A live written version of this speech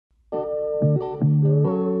Hello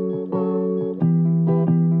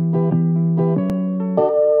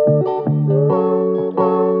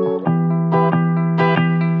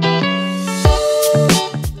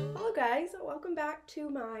guys, welcome back to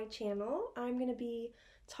my channel. I'm going to be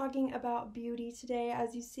talking about beauty today.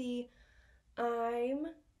 As you see, I'm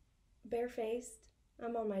barefaced.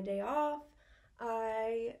 I'm on my day off.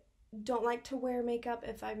 I don't like to wear makeup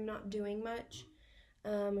if I'm not doing much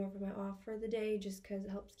over my off for the day, just because it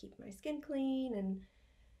helps keep my skin clean and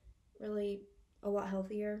really a lot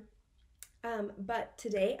healthier. But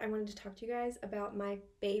today I wanted to talk to you guys about my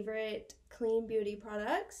favorite clean beauty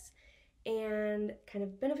products and kind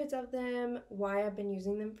of benefits of them, why I've been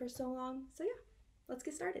using them for so long. So yeah, let's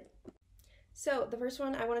get started. So the first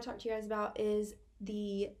one I want to talk to you guys about is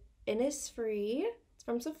the Innisfree. It's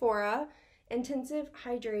from Sephora. Intensive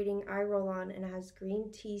Hydrating Eye Roll-On, and it has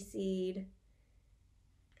green tea seed,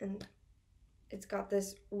 and it's got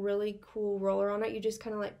this really cool roller on it. You just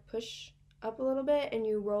kind of like push up a little bit and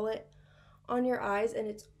you roll it on your eyes, and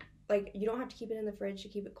it's like you don't have to keep it in the fridge to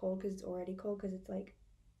keep it cold because it's already cold because it's like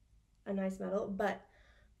a nice metal. But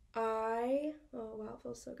oh wow, it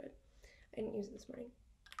feels so good. I didn't use it this morning.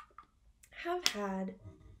 Have had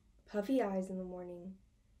puffy eyes in the morning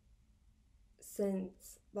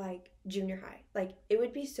since like junior high. Like it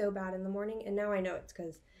would be so bad in the morning, and now I know it's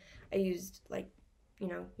because I used, like, you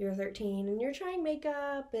know, you're 13 and you're trying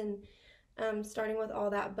makeup and starting with all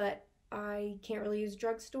that, but I can't really use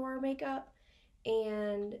drugstore makeup,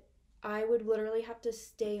 and I would literally have to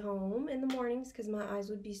stay home in the mornings because my eyes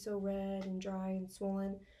would be so red and dry and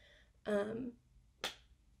swollen. I'd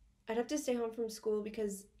have to stay home from school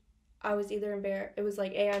because I was either embarrassed. It was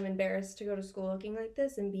like, A, I'm embarrassed to go to school looking like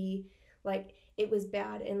this, and B, like, it was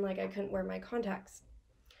bad and like I couldn't wear my contacts.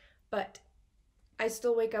 But I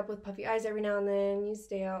still wake up with puffy eyes every now and then. You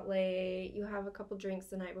stay out late, you have a couple drinks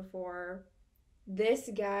the night before. This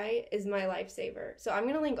guy is my lifesaver. So I'm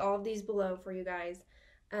going to link all of these below for you guys.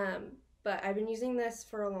 But I've been using this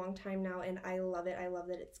for a long time now, and I love it. I love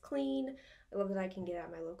that it's clean. I love that I can get it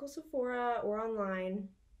at my local Sephora or online.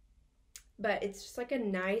 But it's just like a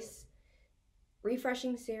nice,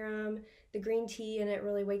 refreshing serum. The green tea in it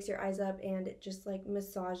really wakes your eyes up, and it just like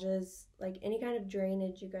massages like any kind of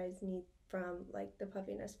drainage you guys need from like the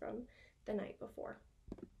puffiness from the night before.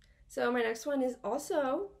 So my next one is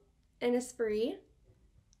also Innisfree.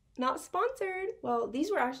 Not sponsored. Well, these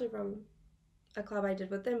were actually from a collab I did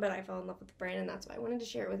with them, but I fell in love with the brand, and that's why I wanted to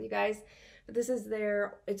share it with you guys. But this is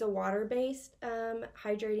it's a water-based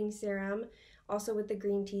hydrating serum, also with the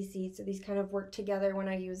green tea seed. So these kind of work together when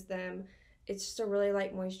I use them. It's just a really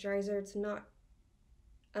light moisturizer. It's not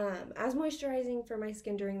as moisturizing for my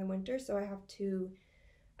skin during the winter, so I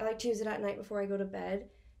like to use it at night before I go to bed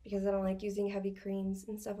because I don't like using heavy creams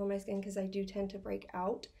and stuff on my skin because I do tend to break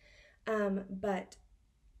out. But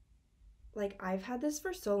like I've had this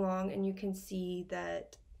for so long, and you can see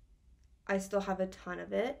that I still have a ton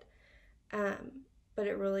of it. But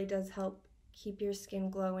it really does help keep your skin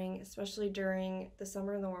glowing, especially during the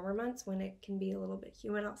summer and the warmer months when it can be a little bit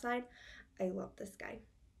humid outside. I love this guy.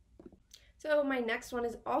 So my next one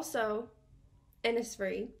is also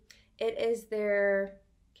Innisfree. It is their,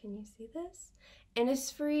 can you see this?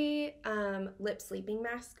 Innisfree lip sleeping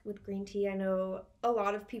mask with green tea. I know a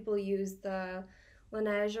lot of people use the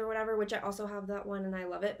Laneige or whatever, which I also have that one and I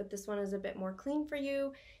love it, but this one is a bit more clean for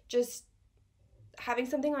you. Just having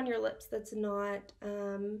something on your lips that's not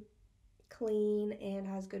clean and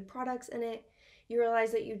has good products in it, you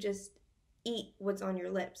realize that you just eat what's on your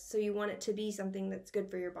lips, so you want it to be something that's good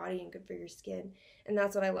for your body and good for your skin, and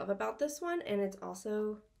that's what I love about this one. And it's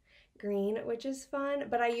also green, which is fun,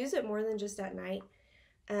 but I use it more than just at night.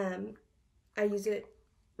 I use it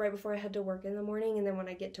right before I head to work in the morning, and then when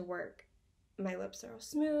I get to work, my lips are all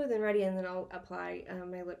smooth and ready, and then I'll apply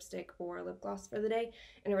my lipstick or lip gloss for the day,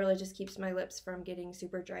 and it really just keeps my lips from getting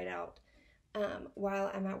super dried out while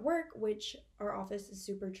I'm at work, which our office is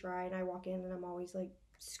super dry, and I walk in and I'm always like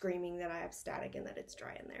screaming that I have static and that it's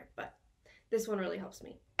dry in there, but this one really helps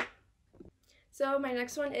me. So my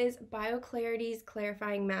next one is BioClarity's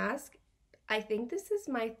Clarifying Mask. I think this is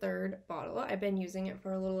my third bottle. I've been using it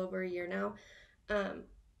for a little over a year now,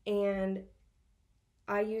 and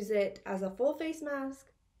I use it as a full face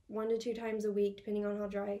mask 1 to 2 times a week, depending on how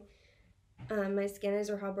dry my skin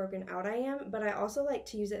is or how broken out I am. But I also like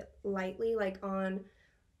to use it lightly, like on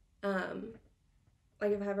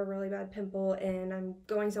like if I have a really bad pimple and I'm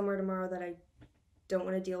going somewhere tomorrow that I don't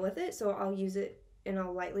want to deal with it, so I'll use it and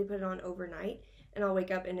I'll lightly put it on overnight, and I'll wake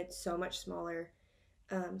up and it's so much smaller.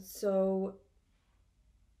 So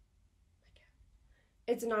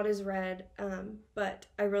it's not as red, but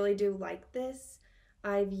I really do like this.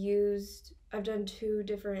 I've done 2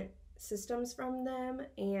 different systems from them,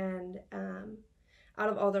 and out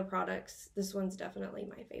of all their products, this one's definitely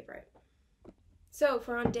my favorite. So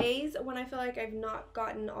for on days when I feel like I've not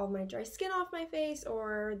gotten all my dry skin off my face,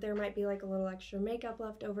 or there might be like a little extra makeup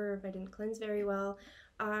left over if I didn't cleanse very well,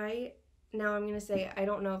 I'm going to say, I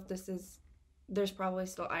don't know if there's probably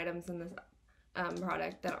still items in this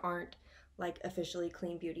product that aren't like officially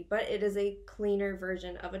clean beauty, but it is a cleaner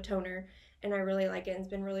version of a toner, and I really like it, and it's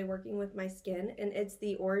been really working with my skin. And it's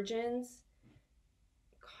the Origins,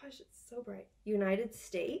 gosh, it's so bright, United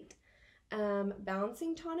State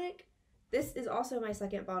Balancing Tonic. This is also my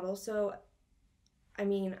second bottle, so I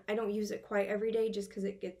mean, I don't use it quite every day just because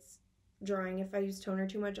it gets drying if I use toner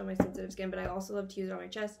too much on my sensitive skin, but I also love to use it on my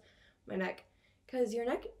chest, my neck, because your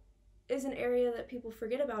neck is an area that people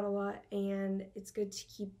forget about a lot, and it's good to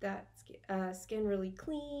keep that skin really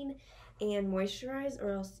clean and moisturized,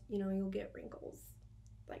 or else, you know, you'll get wrinkles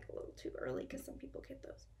like a little too early, because some people get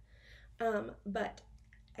those. But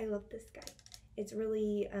I love this guy. It's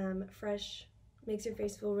really fresh, makes your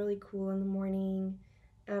face feel really cool in the morning.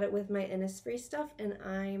 Add it with my Innisfree stuff, and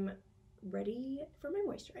I'm ready for my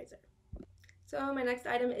moisturizer. So my next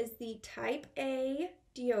item is the Type A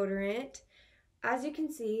deodorant. As you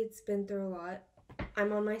can see, it's been through a lot.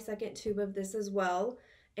 I'm on my second tube of this as well,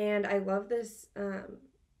 and I love this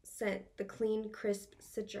scent, the Clean Crisp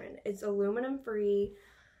Citron. It's aluminum free.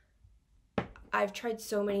 I've tried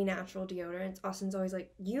so many natural deodorants. Austin's always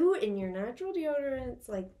like, you and your natural deodorants,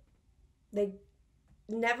 like, they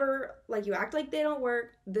never, like, you act like they don't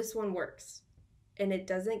work. This one works, and it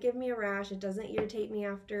doesn't give me a rash. It doesn't irritate me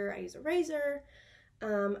after I use a razor.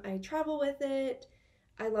 I travel with it.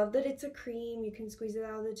 I love that it's a cream. You can squeeze it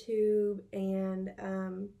out of the tube, and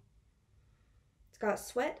it's got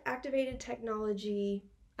sweat activated technology.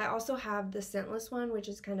 I also have the scentless one, which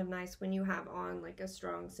is kind of nice when you have on like a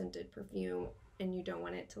strong scented perfume and you don't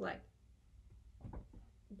want it to like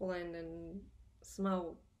blend and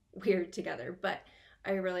smell weird together. But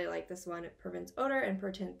I really like this one. It prevents odor and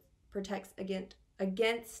protects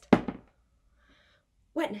against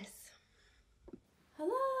wetness.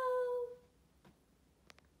 Hello?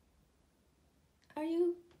 Are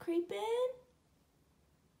you creeping?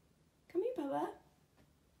 Come here, Bubba.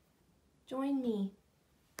 Join me.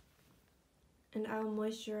 And I'll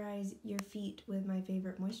moisturize your feet with my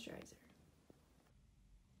favorite moisturizer.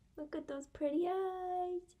 Look at those pretty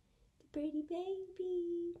eyes. The pretty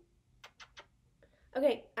baby.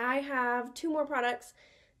 Okay, I have 2 more products.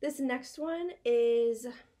 This next one is,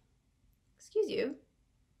 excuse you.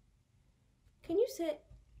 Can you sit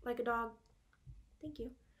like a dog? Thank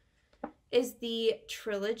you. Is the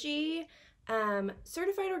Trilogy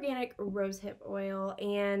certified organic rosehip oil,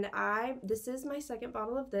 and this is my second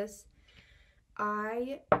bottle of this.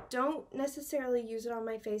 I don't necessarily use it on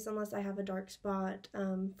my face unless I have a dark spot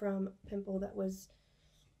from a pimple that was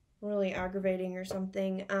really aggravating or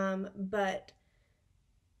something, but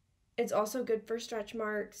it's also good for stretch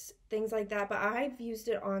marks, things like that. But I've used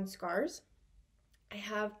it on scars. I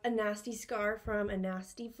have a nasty scar from a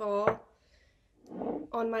nasty fall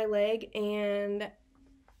on my leg, and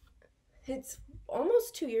it's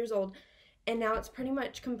almost 2 years old, and now it's pretty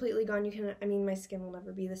much completely gone. My skin will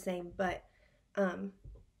never be the same, but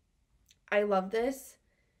I love this.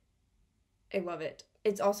 I love it.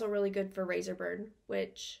 It's also really good for razor burn,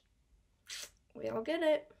 which we all get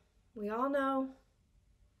it. We all know.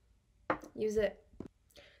 Use it.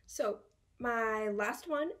 So my last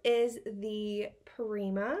one is the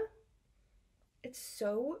Prima. It's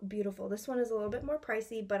so beautiful. This one is a little bit more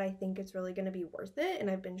pricey, but I think it's really going to be worth it, and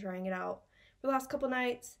I've been trying it out for the last couple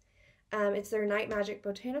nights. It's their Night Magic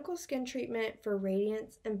Botanical Skin Treatment for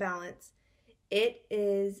Radiance and Balance. It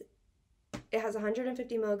has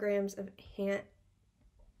 150 milligrams of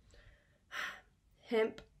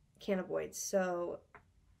hemp cannabinoids, so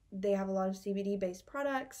they have a lot of CBD-based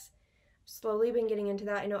products. Slowly been getting into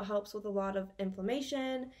that. I know it helps with a lot of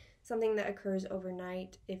inflammation, something that occurs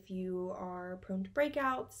overnight if you are prone to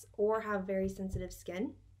breakouts or have very sensitive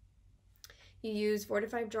skin. You use 4 to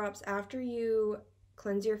 5 drops after you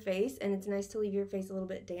cleanse your face, and it's nice to leave your face a little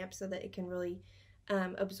bit damp so that it can really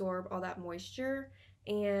absorb all that moisture.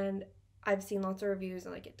 And I've seen lots of reviews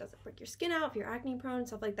and like it doesn't break your skin out if you're acne prone,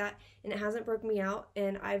 stuff like that, and it hasn't broke me out,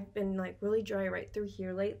 and I've been like really dry right through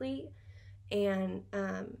here lately, and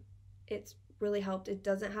it's really helped. It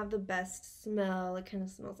doesn't have the best smell. It kind of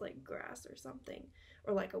smells like grass or something,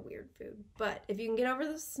 or like a weird food, but if you can get over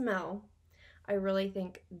the smell, I really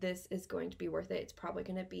think this is going to be worth it. It's probably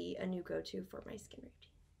going to be a new go-to for my skin routine.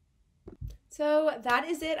 So that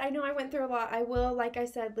is it. I know I went through a lot. I will, like I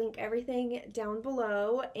said, link everything down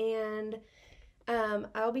below, and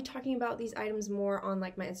I'll be talking about these items more on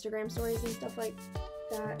like my Instagram stories and stuff like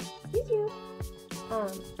that. Excuse you.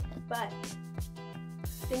 But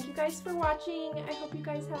thank you guys for watching. I hope you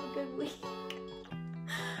guys have a good week.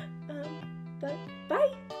 But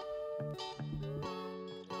bye.